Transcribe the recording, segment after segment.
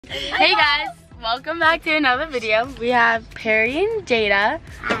Hey guys, welcome back to another video. We have Perry and Jada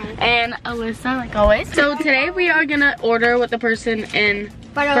and Alyssa like always. So today we are gonna order what the person in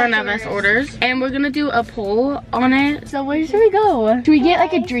front of us orders, and we're gonna do a poll on it. So where should we go? Should we get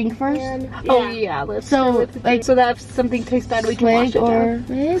like a drink first? Oh yeah, let's so like so that if something tastes bad we can wash it down.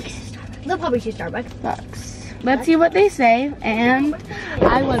 They'll probably choose Starbucks. Let's see what they say, and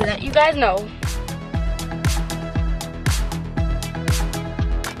I will let you guys know.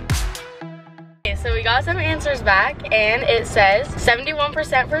 So we got some answers back, and it says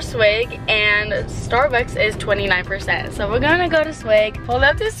 71% for Swig and Starbucks is 29%. So we're gonna go to Swig, pull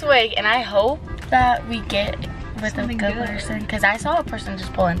up to Swig, and I hope that we get with a good person, because I saw a person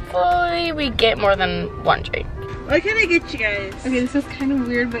just pulling. Hopefully we get more than one drink. What can I get you guys? Okay, this is kind of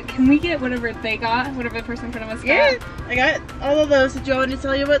weird, but can we get whatever they got? Whatever the person in front of us got? Yeah, I got all of those. Did you want me to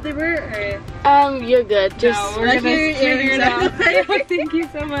tell you what they were? You're good. Just no, we're gonna figure it out. Thank you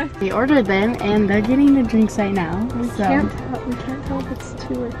so much. we ordered them, and they're getting the drinks right now. We can't tell if it's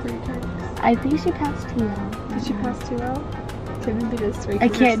 2 or 3 drinks. I think she passed 2 out. Did she pass 2 out? Can it be this 3? I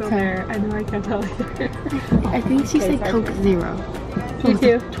can't tell. I know I can't tell either. I think she said Coke Zero. Me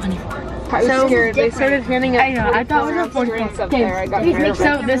too. 24. I was scared. They started handing us. I know, I thought it was a 44. There. I got nervous.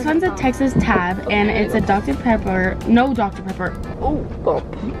 So this one's a Texas Tab, and it's a Dr. Pepper, no Dr. Pepper,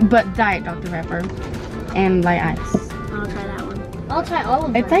 but Diet Dr. Pepper, and light ice. I'll try that one. I'll try all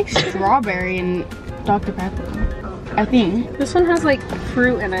of them. It's like strawberry and Dr. Pepper, I think. This one has like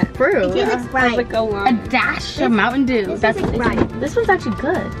fruit in it. Fruit? It tastes like Like a A lump. dash of Mountain Dew. This That's tastes like Sprite. This one's actually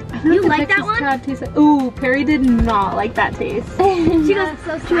good. You like that one? Ooh, Perry did not like that taste. She goes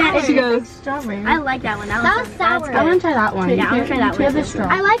so sour. She goes. Strawberry. I like that one. That was sour. I want to try that one. Yeah, I want to try that Two of one. the straw.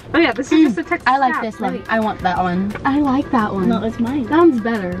 I like. Oh yeah, this is just a Texas I like Tab. this one. I want that one. I like that one. No, it's mine. That one's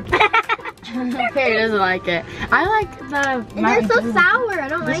better. Perry doesn't like it. I like the They're Mountain so Dew. sour. I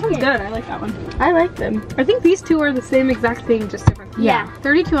don't This like one's it. good. I like that one. I like them. I think these two are the same exact thing, just different. Yeah.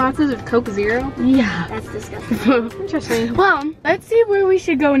 32 ounces of Coke Zero. Yeah. That's disgusting. Interesting. Well, let's see where we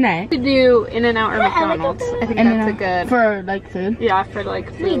should go next. To do In-N-Out or Yeah, I like McDonald's. I think And that's a then good. for like food. Yeah, for like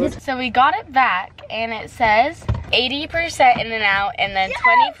Wait, food. this So we got it back, and it says 80% In-N-Out and then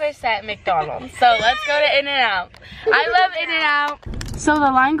 20% McDonald's. So let's go to In-N-Out. I love In-N-Out. So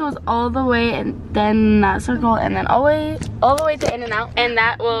the line goes all the way, and then that circle, and then all the way to In-N-Out, and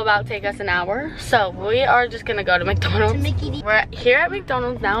that will about take us an hour. So we are just gonna go to McDonald's. We're here at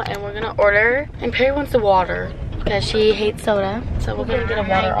McDonald's now, and we're gonna order. And Perry wants the water because she hates soda, so we're gonna get a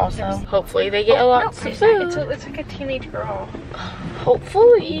water also. Hopefully they get a lot of food. It's like a teenage girl.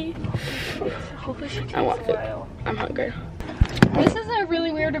 Hopefully. I want food. I'm hungry. This is a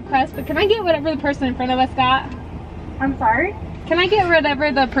really weird request, but can I get whatever the person in front of us got? I'm sorry? Can I get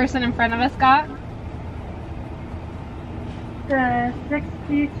whatever the person in front of us got? The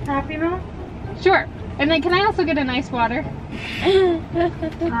 6-piece Happy Meal? Sure. And then can I also get an ice water? They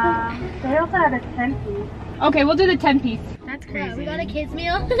also had a 10-piece. Okay, we'll do the 10-piece. That's Yeah, crazy. we got a kids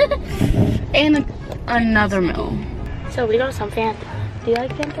meal. And another meal. So we got some Fanta. Do you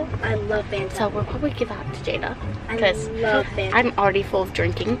like Fanta? I love Fanta. So we'll probably give that to Jada. I Because love Fanta. I'm already full of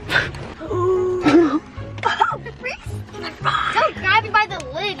drinking. Don't grab me by the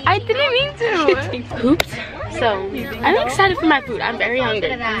lid. I didn't mean to. Oops. So I'm excited for my food. I'm very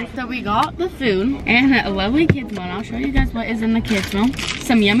hungry. So we got the food and a lovely kids meal. I'll show you guys what is in the kids meal.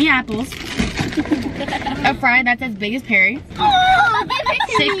 Some yummy apples. A fry that's as big as Perry. Oh, give it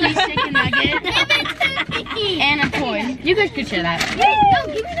to 6-piece chicken nugget. Give it to me. And a toy. You guys could share that. No,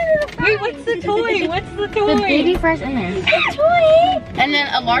 give me the little fry. Wait, what's the toy? What's the toy? The baby fries in there. The toy. And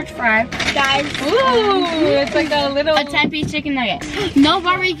then a large fry. Guys. Ooh, it's like a little... A 10-piece chicken nugget. No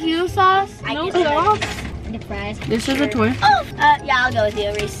barbecue sauce. No sauce. The fries. This is a toy. Oh, yeah, I'll go with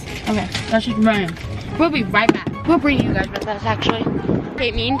you, Reese. Okay, let's just run in. We'll be right back. We'll bring you guys with us, actually.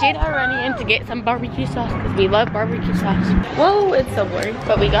 Okay, me and Jada are running in to get some barbecue sauce because we love barbecue sauce. Whoa, it's so blurry.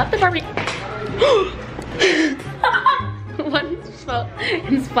 But we got the barbecue. One fell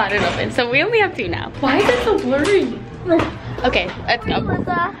and splattered open. So we only have 2 now. Why is it so blurry? Okay, let's go.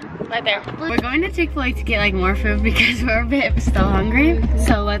 Right there. We're going to Chick-fil-A to get like more food because we're a bit still hungry.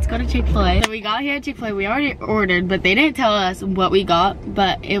 So let's go to Chick-fil-A. So we got here at Chick-fil-A. We already ordered, but they didn't tell us what we got.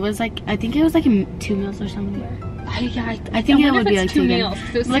 But it was like, I think it was like 2 meals or something. Yeah, I think it would be like 2 meals.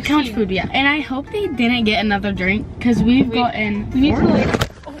 meals. Look how much food, yeah. And I hope they didn't get another drink because we've gotten 4.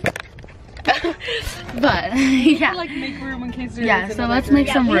 But yeah. Like make room in case there Yeah, is so another let's drink.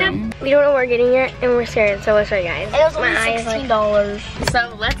 make some room. We don't know what we're getting yet, and we're scared, so let's show you guys. It was only $16.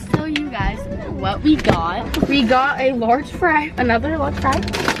 So let's tell you guys what we got. We got a large fry, another large fry,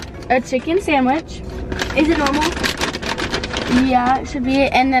 a chicken sandwich. Is it normal? Yeah, it should be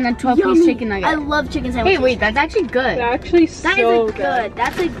it. And then a 12-piece chicken nugget. I love chicken sandwiches. Hey, wait, that's actually good. Actually, That is a good.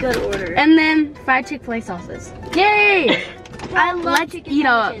 That's a good order. And then fried Chick-fil-A sauces. Yay! I love Let's chicken eat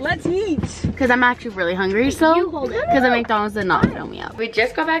up. sandwiches. Let's eat. Because I'm actually really hungry, so. You hold it. Because the McDonald's did not fill me up. We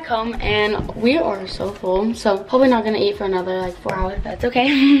just got back home and we are so full. So probably not gonna eat for another like 4 hours. That's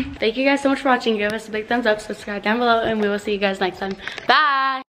okay. Thank you guys so much for watching. Give us a big thumbs up, subscribe down below, and we will see you guys next time. Bye!